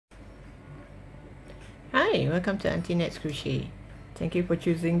Hi, welcome to Auntie Nat's Crochet. Thank you for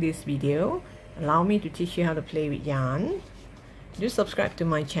choosing this video. Allow me to teach you how to play with yarn. Do subscribe to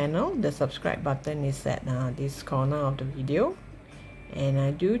my channel. The subscribe button is at this corner of the video.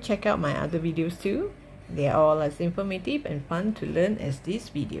 And do check out my other videos too. They are all as informative and fun to learn as this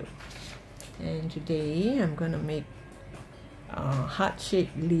video. And today I'm going to make a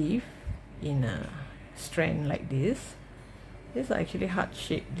heart-shaped leaf in a strand like this. This is actually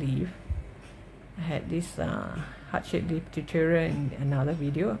heart-shaped leaf. I had this heart-shaped leaf tutorial in another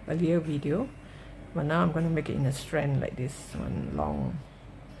video, earlier video, but now I'm going to make it in a strand like this, one long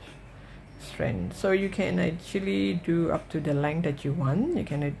strand. So you can actually do up to the length that you want. You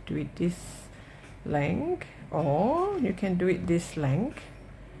can do it this length, or you can do it this length.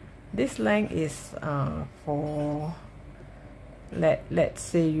 This length is for let's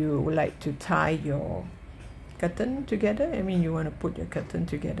say you would like to tie your curtain together. I mean, you want to put your curtain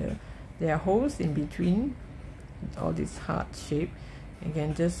together. There are holes in between all this heart shape. You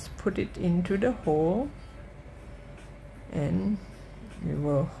can just put it into the hole and you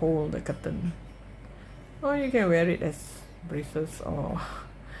will hold the curtain. Or you can wear it as bracelets, or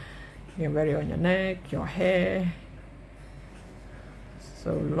you can wear it on your neck, your hair.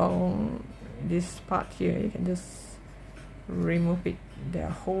 So long, this part here, you can just remove it. There are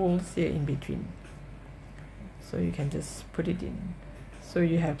holes here in between. So you can just put it in. So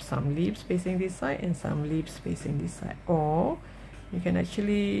you have some leaves facing this side and some leaves facing this side, or you can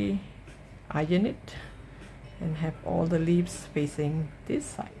actually iron it and have all the leaves facing this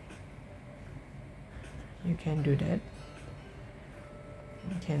side. You can do that.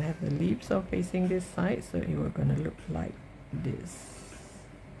 You can have the leaves all facing this side, so it will gonna look like this.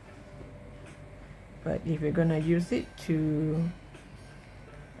 But if you're gonna use it to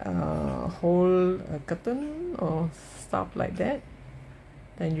hold a curtain or stuff like that,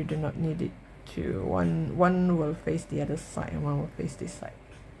 then you do not need it to, one will face the other side and one will face this side.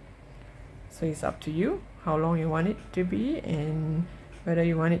 So it's up to you how long you want it to be, and whether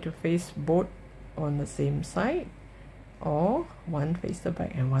you want it to face both on the same side, or one face the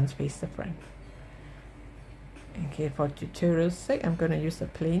back and one face the front. Okay, for tutorial's sake, I'm going to use a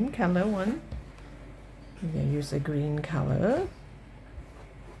plain color one. You can use a green color.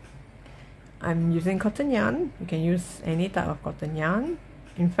 I'm using cotton yarn. You can use any type of cotton yarn.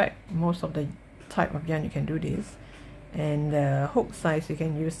 In fact, most of the type of yarn you can do this. And the hook size, you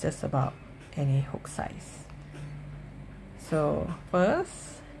can use just about any hook size. So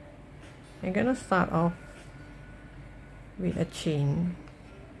first, I'm gonna start off with a chain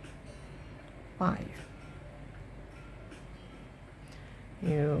 5.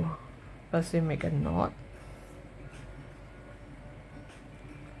 First you make a knot.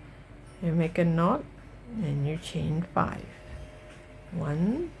 You make a knot and you chain 5.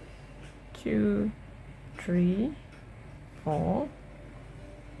 1, 2, 3, 4,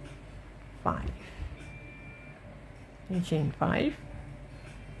 5. You chain 5,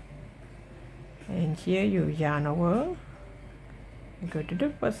 and here you yarn over. You go to the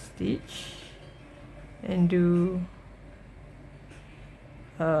first stitch and do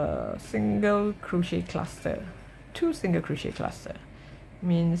a single crochet cluster. 2 single crochet cluster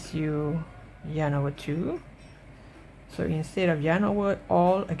means you yarn over 2. So instead of yarn over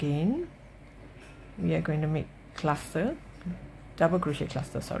all again, we are going to make cluster, double crochet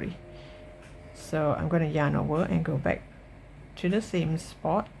cluster, sorry. So I'm going to yarn over and go back to the same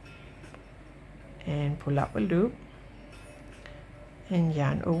spot and pull up a loop and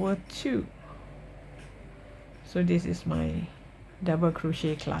yarn over 2. So this is my double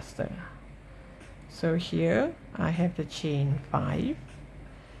crochet cluster. So here I have the chain 5.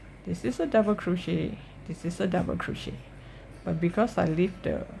 This is a double crochet. This is a double crochet, but because I leave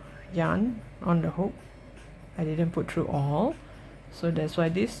the yarn on the hook, I didn't put through all, so that's why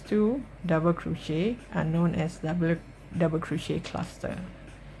these 2 double crochet are known as double crochet cluster.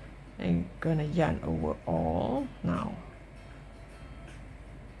 I'm gonna yarn over all now.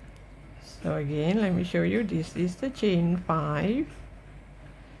 So again, let me show you. This is the chain 5.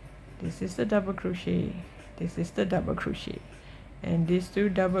 This is the double crochet. This is the double crochet. And these 2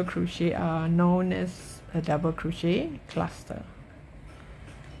 double crochet are known as a double crochet cluster.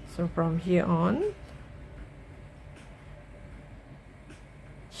 So from here on,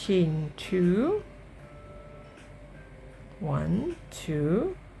 chain 2, 1,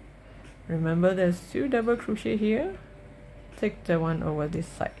 2. Remember there's 2 double crochet here. Take the one over this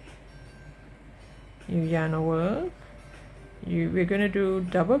side. You yarn over. We're going to do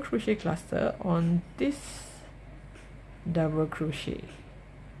double crochet cluster on this double crochet.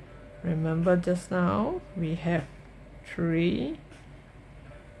 Remember just now we have 3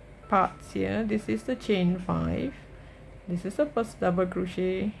 parts here. This is the chain 5, this is the first double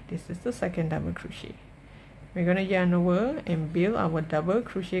crochet, this is the second double crochet. We're going to yarn over and build our double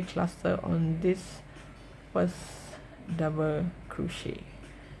crochet cluster on this first double crochet.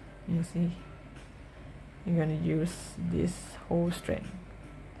 You see, you're going to use this whole strand.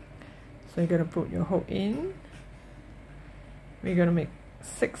 So you're going to put your hook in. We're going to make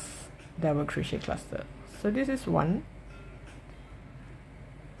 6 double crochet cluster. So this is 1,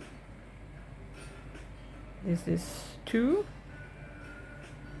 this is 2,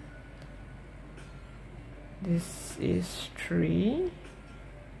 this is 3,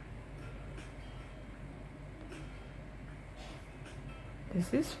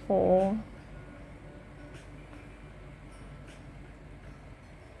 this is 4,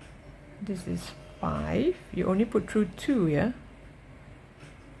 this is 5. You only put through 2, yeah,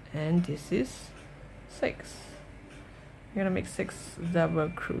 and this is 6. You're gonna make 6 double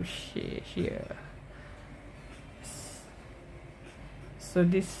crochet here. So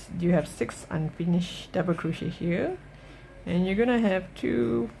this, you have 6 unfinished double crochet here, and you're gonna have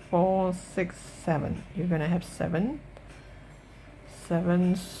 2, 4, 6, 7. You're gonna have 7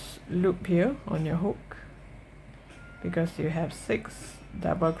 loop here on your hook, because you have 6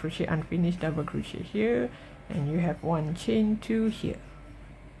 double crochet, unfinished double crochet here, and you have 1 chain 2 here.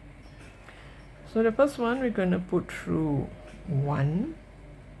 So the first one we're going to put through 1,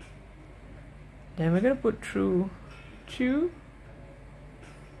 then we're going to put through 2,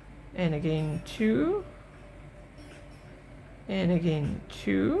 and again 2, and again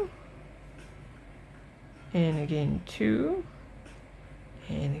 2, and again 2,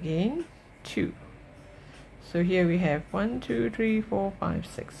 and again 2. So here we have 1, 2, 3, 4, 5,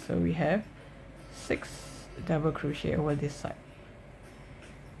 6. So we have 6 double crochet over this side.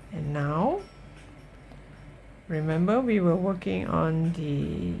 And now remember, we were working on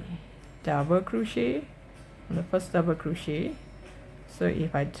the double crochet, on the first double crochet. So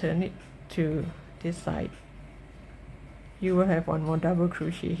if I turn it to this side, you will have 1 more double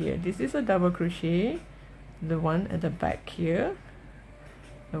crochet here. This is a double crochet, the one at the back here.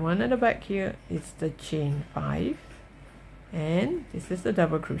 The one at the back here is the chain 5, and this is the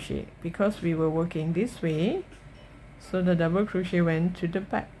double crochet. Because we were working this way, so the double crochet went to the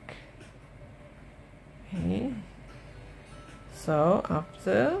back. Okay, so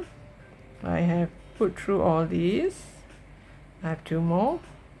after I have put through all these, I have 2 more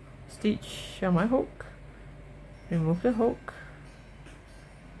stitch on my hook. Remove the hook,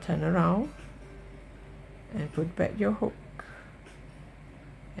 turn around, and put back your hook.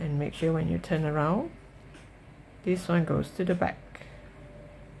 And make sure when you turn around, this one goes to the back.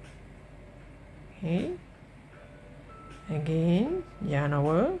 Okay, again yarn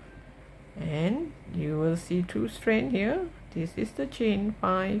over, and you will see 2 strands here. This is the chain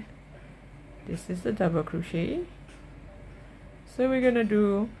 5, this is the double crochet. So we're gonna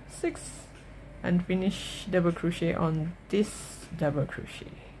do 6 unfinished double crochet on this double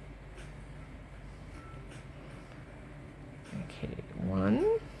crochet. Okay, 1,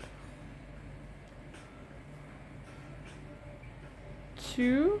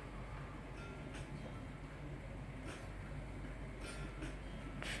 2,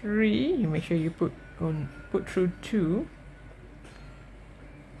 3. You make sure you put through 2.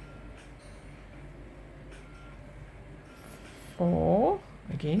 4.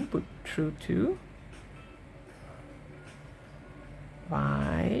 Again, put through 2.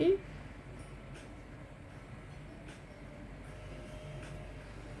 5.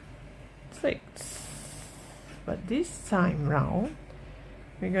 6. But this time round,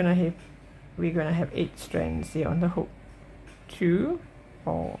 we're gonna have 8 strands here on the hook. 2,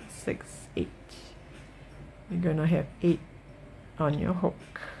 4, 6, 8. You're gonna have 8 on your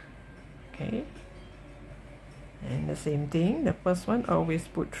hook. Okay, and the same thing, the first one always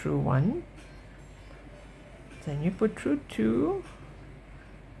put through 1, then you put through 2.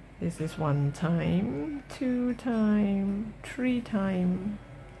 This is 1 time, 2 time, 3 time,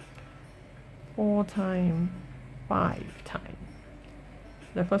 4 time, 5 time.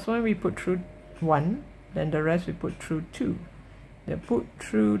 The first one we put through 1, then the rest we put through 2. The put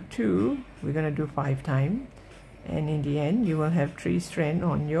through 2 we're gonna do 5 times, and in the end you will have 3 strands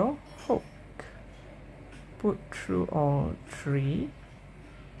on your hook. Put through all 3,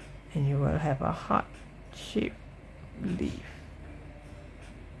 and you will have a heart shaped leaf.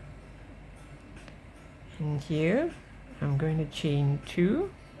 And here I'm going to chain 2,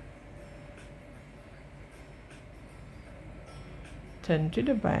 turn to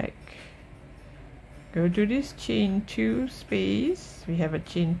the back, go to this chain 2 space. We have a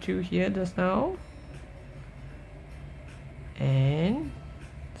chain 2 here just now, and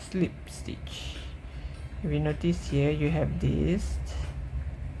slip stitch. If you notice here, you have this,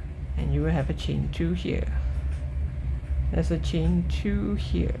 and you will have a chain 2 here. There's a chain 2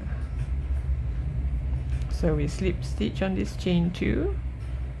 here. So we slip stitch on this chain 2,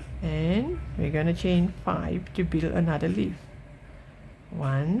 and we're gonna chain 5 to build another leaf.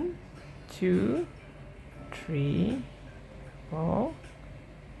 1, 2, 3, 4,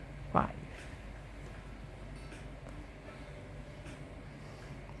 5.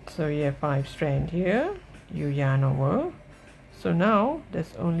 So you have 5 strands here. You yarn over. So now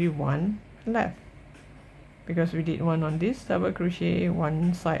there's only one left, because we did one on this double crochet,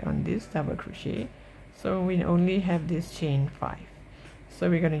 one side on this double crochet, so we only have this chain 5. So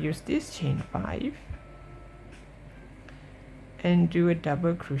we're going to use this chain 5 and do a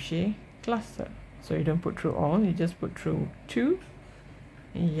double crochet cluster. So you don't put through all, you just put through 2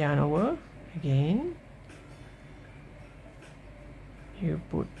 and yarn over again. You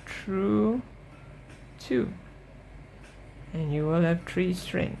put through 2 and you will have 3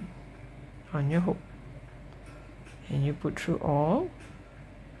 strands on your hook, and you put through all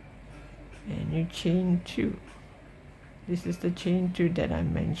and you chain 2. This is the chain 2 that I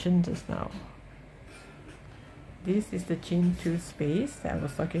mentioned just now. This is the chain 2 space that I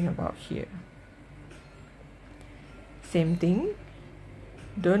was talking about here. Same thing,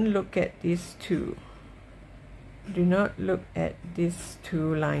 don't look at these 2. Do not look at this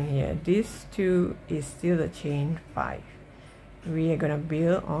 2 line here. This 2 is still the chain 5. We are gonna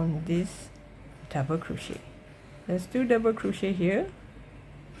build on this double crochet. Let's do double crochet here.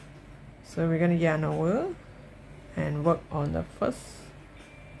 So we're gonna yarn over and work on the first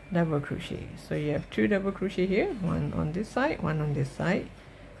double crochet. So you have 2 double crochet here, one on this side, one on this side.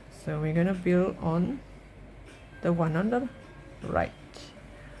 So we're gonna build on the one on the right.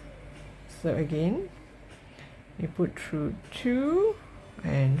 So again, you put through 2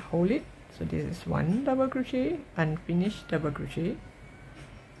 and hold it. So this is 1 double crochet, unfinished double crochet.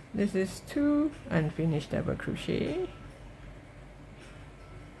 This is 2 unfinished double crochet,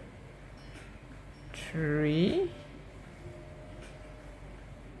 3,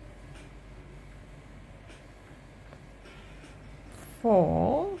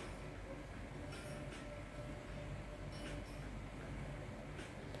 4,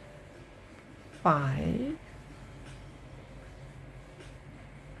 5,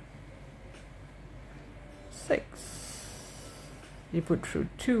 6. You put through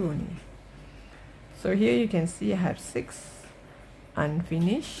 2 only. So here you can see I have 6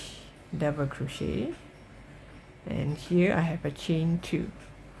 unfinished double crochet, and here I have a chain 2.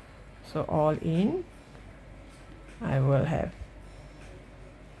 So all in I will have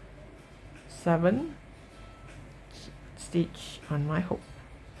 7 stitch on my hook.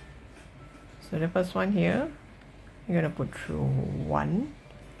 So the first one here, you're gonna put through 1,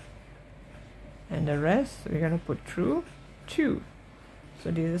 and the rest we're gonna put through 2. So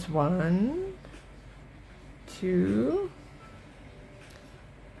this is 1, 2,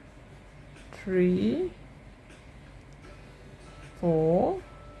 3, 4,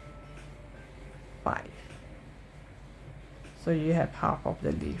 5. So you have half of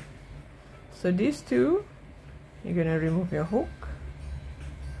the leaf. So these 2, you're gonna remove your hook,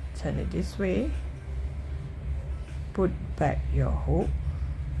 turn it this way, put back your hook,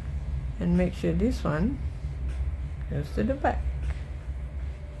 and make sure this one goes to the back.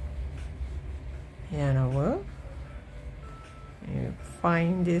 Yarn over. You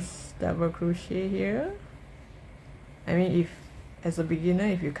find this double crochet here. I mean, if as a beginner,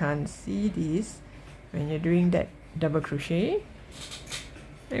 if you can't see this when you're doing that double crochet,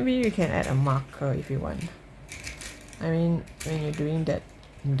 maybe you can add a marker if you want. I mean, when you're doing that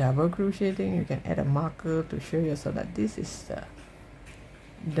double crochet thing, you can add a marker to show yourself that this is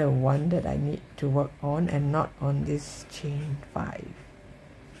the one that I need to work on, and not on this chain 5.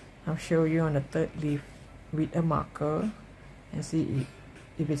 I'll show you on the 3rd leaf with a marker and see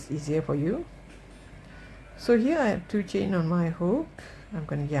if it's easier for you. So here I have 2 chain on my hook. I'm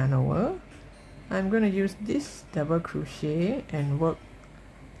going to yarn over. I'm going to use this double crochet and work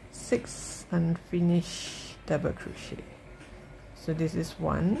 6 unfinished double crochet. So this is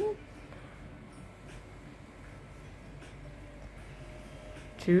 1,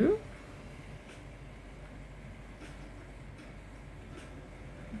 2,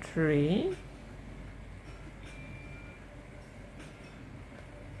 3,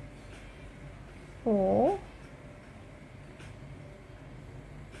 4,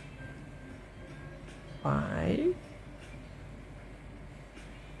 5,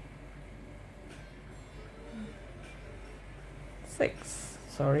 6.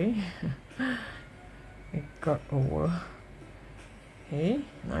 Sorry, it got over. Okay,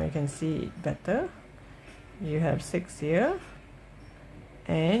 now you can see it better. You have 6 here,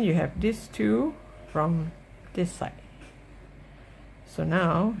 and you have these 2 from this side. So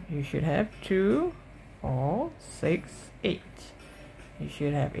now you should have 2, 4, 6, 8. You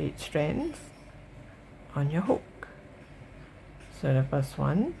should have 8 strands on your hook. So the first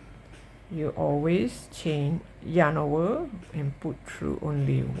one, you always chain yarn over and put through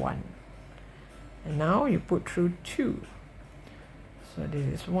only 1. And now you put through 2. So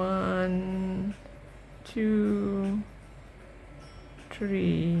this is 1, 2,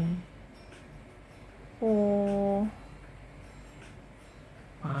 3, 4,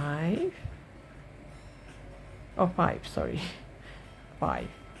 5. Oh, 5, sorry. 5.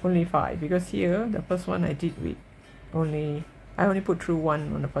 Only 5, because here the first one I did with I only put through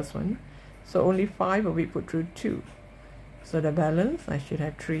 1 on the first one. So only 5 of it put through 2. So the balance, I should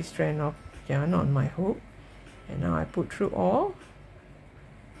have 3 strands of yarn on my hook. And now I put through all.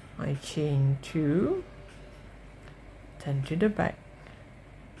 I chain 2, turn to the back,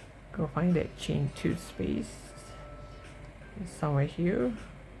 go find that chain 2 space, it's somewhere here,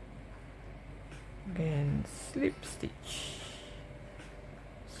 again slip stitch,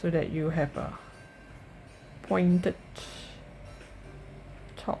 so that you have a pointed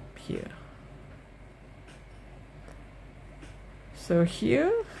top here. So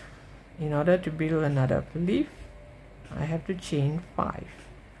here, in order to build another leaf, I have to chain 5.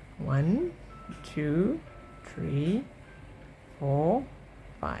 1, 2, 3, 4,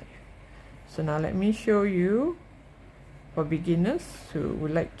 5. So now let me show you, for beginners who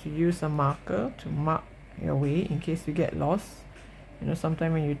would like to use a marker to mark your way in case you get lost. You know,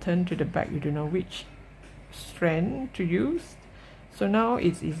 sometimes when you turn to the back, you don't know which strand to use. So now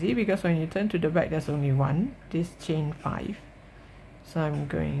it's easy, because when you turn to the back, there's only 1. This chain 5. So I'm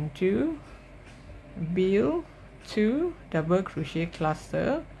going to build 2 double crochet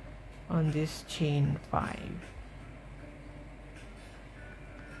cluster on this chain 5.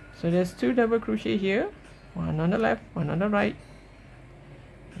 So there's 2 double crochet here, 1 on the left, 1 on the right.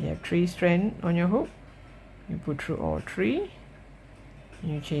 You have 3 strands on your hook. You put through all 3.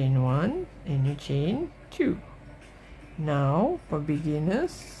 You chain 1 and you chain 2. Now for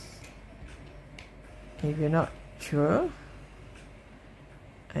beginners, if you're not sure,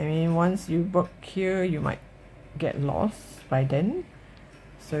 I mean, once you work here, you might get lost by then.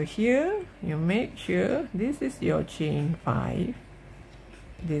 So here you make sure this is your chain 5,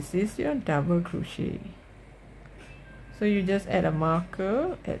 this is your double crochet. So you just add a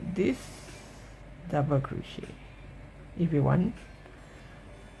marker at this double crochet if you want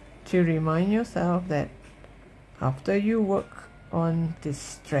to remind yourself that after you work on this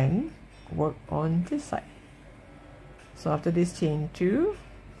strand, work on this side. So after this chain 2,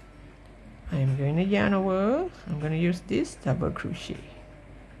 I'm going to yarn over. I'm going to use this double crochet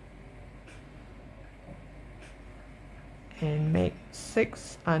and make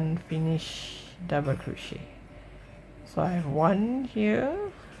 6 unfinished double crochet. So I have 1 here,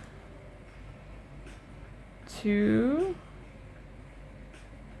 2,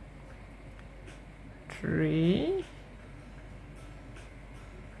 3,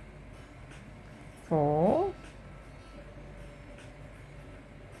 4,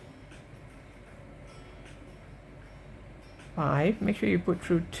 5. Make sure you put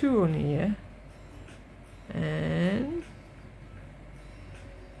through 2 only here, and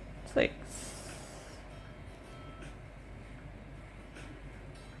 6.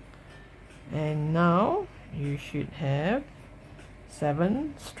 And now you should have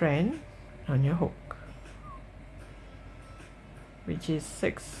 7 strands on your hook, which is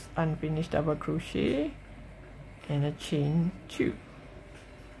 6 unfinished double crochet and a chain 2.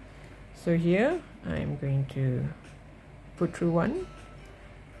 So here I'm going to put through 1,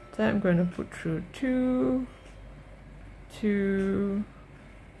 then I'm going to put through 2, 2,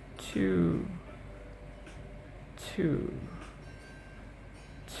 2, 2,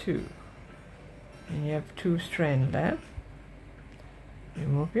 2, and you have 2 strands left.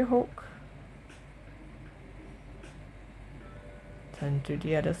 Remove your hook, turn to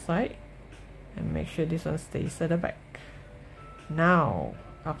the other side, and make sure this one stays at the back. Now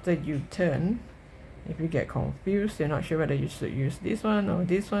after you turn, if you get confused, you're not sure whether you should use this one or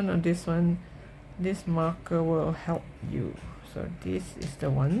this one or this one, this marker will help you. So this is the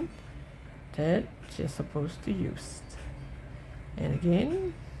one that you're supposed to use. And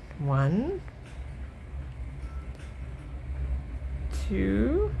again, 1,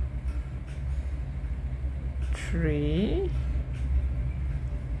 2, 3,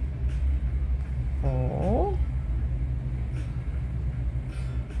 4,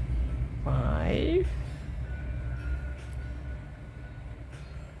 5,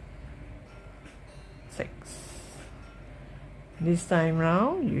 6. This time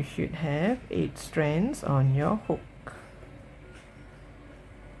round you should have 8 strands on your hook.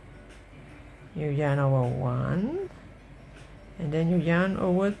 You yarn over 1 and then you yarn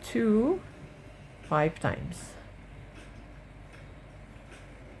over 2 5 times.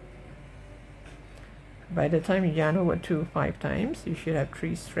 By the time you yarn over 2 5 times, you should have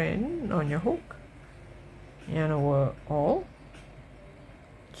 3 strands on your hook. Yarn over all,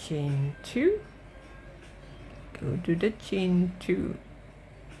 chain 2, go to the chain 2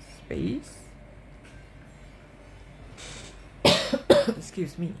 space,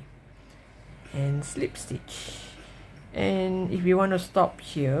 excuse me, and slip stitch. And if you want to stop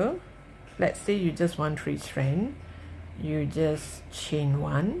here, let's say you just want 3 strands, you just chain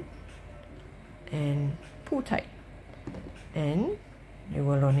 1 and pull tight, and you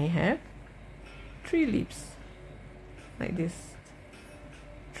will only have 3 loops like this,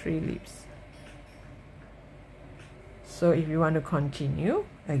 3 loops. So if you want to continue,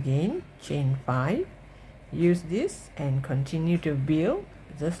 again chain 5, use this and continue to build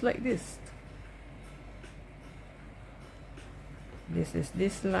just like this. This is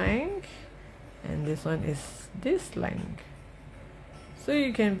this length and this one is this length. So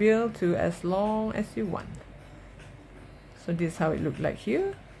you can build to as long as you want. So this is how it look like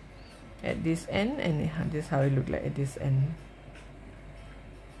here at this end, and this is how it look like at this end.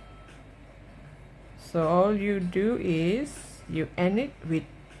 So all you do is you end it with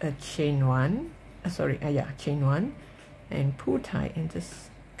a chain 1, chain 1, and pull tight and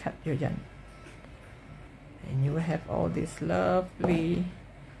just cut your yarn, and you will have all these lovely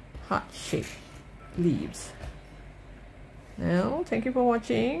heart-shaped leaves. Now, thank you for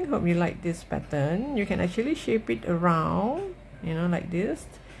watching. Hope you like this pattern. You can actually shape it around, you know, like this.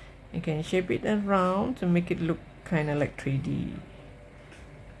 You can shape it around to make it look kind of like 3D.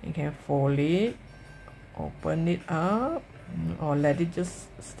 You can fold it, open it up, or let it just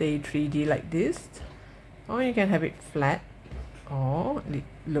stay 3D like this. Or you can have it flat, or it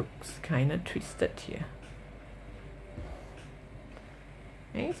looks kind of twisted here.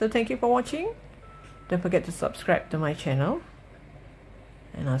 Okay, so thank you for watching. Don't forget to subscribe to my channel,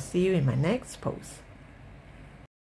 and I'll see you in my next post.